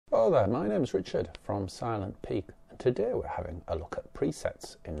Hello there, my name is Richard from Silent Peak, and today we're having a look at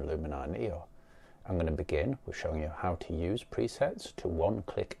presets in Luminar Neo. I'm going to begin with showing you how to use presets to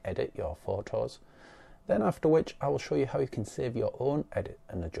one-click edit your photos, then after which I will show you how you can save your own edit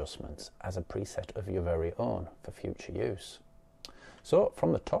and adjustments as a preset of your very own for future use. So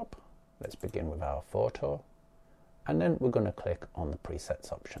from the top, let's begin with our photo, and then we're going to click on the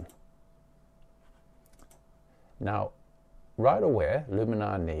presets option. Now, right away,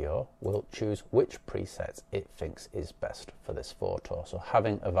 Luminar Neo will choose which presets it thinks is best for this photo. So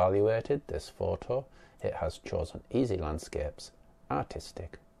having evaluated this photo, it has chosen Easy Landscapes,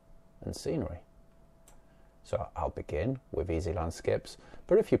 Artistic and Scenery. So I'll begin with Easy Landscapes,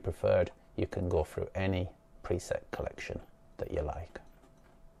 but if you preferred, you can go through any preset collection that you like.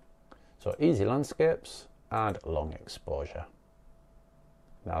 So Easy Landscapes, add long exposure.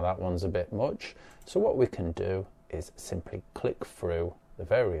 Now that one's a bit much, so what we can do is simply click through the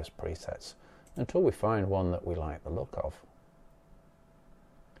various presets until we find one that we like the look of.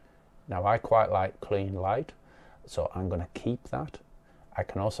 Now I quite like clean light, so I'm going to keep that. I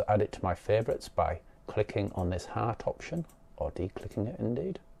can also add it to my favorites by clicking on this heart option, or declicking it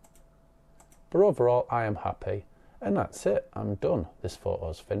indeed. But overall I am happy, and that's it, I'm done. This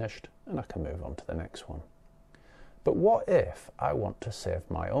photo's finished and I can move on to the next one. But what if I want to save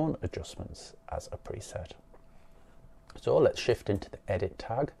my own adjustments as a preset? So let's shift into the edit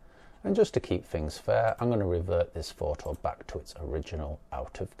tag, and just to keep things fair, I'm going to revert this photo back to its original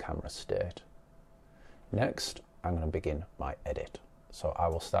out of camera state. Next, I'm going to begin my edit. So I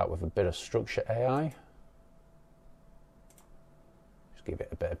will start with a bit of structure AI, just give it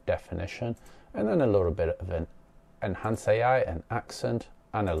a bit of definition, and then a little bit of an enhance AI and accent,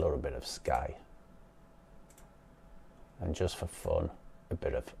 and a little bit of sky. And just for fun, a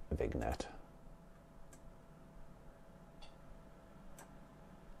bit of vignette.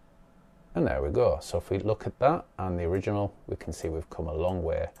 And there we go. So if we look at that and the original, we can see we've come a long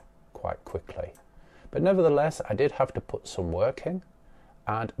way quite quickly. But nevertheless, I did have to put some work in,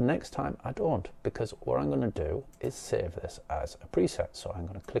 and next time I don't, because what I'm going to do is save this as a preset. So I'm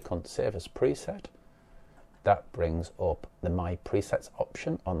going to click on Save as Preset. That brings up the My Presets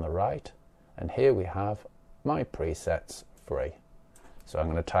option on the right, and here we have My Presets free. So I'm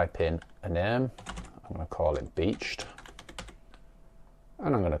going to type in a name, I'm going to call it Beached,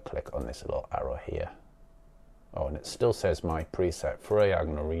 and I'm going to click on this little arrow here. Oh, and it still says My Preset free. I'm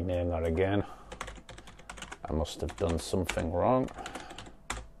going to rename that again. I must have done something wrong.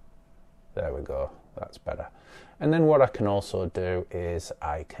 There we go, that's better. And then what I can also do is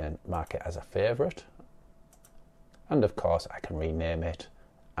I can mark it as a favorite, and of course I can rename it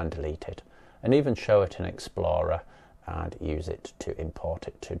and delete it, and even show it in Explorer and use it to import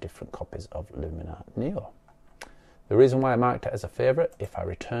it to different copies of Luminar Neo. The reason why I marked it as a favorite, if I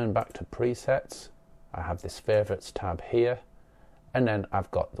return back to presets, I have this favorites tab here, and then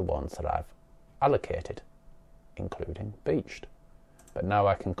I've got the ones that I've allocated, including Beached. But now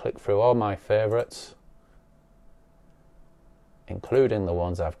I can click through all my favorites, including the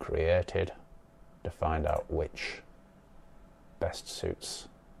ones I've created, to find out which best suits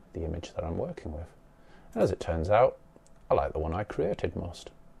the image that I'm working with. As it turns out, I like the one I created most.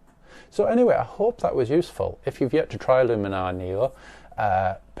 So anyway, I hope that was useful. If you've yet to try Luminar Neo,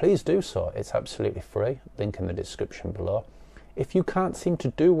 please do so. It's absolutely free. Link in the description below. If you can't seem to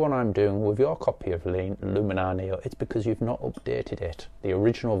do what I'm doing with your copy of Luminar Neo, it's because you've not updated it. The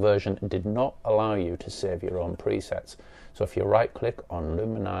original version did not allow you to save your own presets. So if you right click on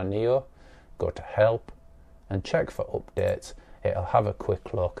Luminar Neo, go to Help and check for updates. It'll have a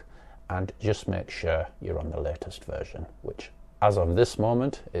quick look, and just make sure you're on the latest version, which as of this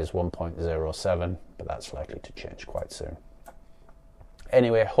moment is 1.0.7, but that's likely to change quite soon.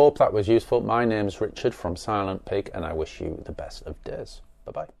 Anyway, hope that was useful. My name's Richard from Silent Peak, and I wish you the best of days.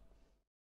 Bye-bye.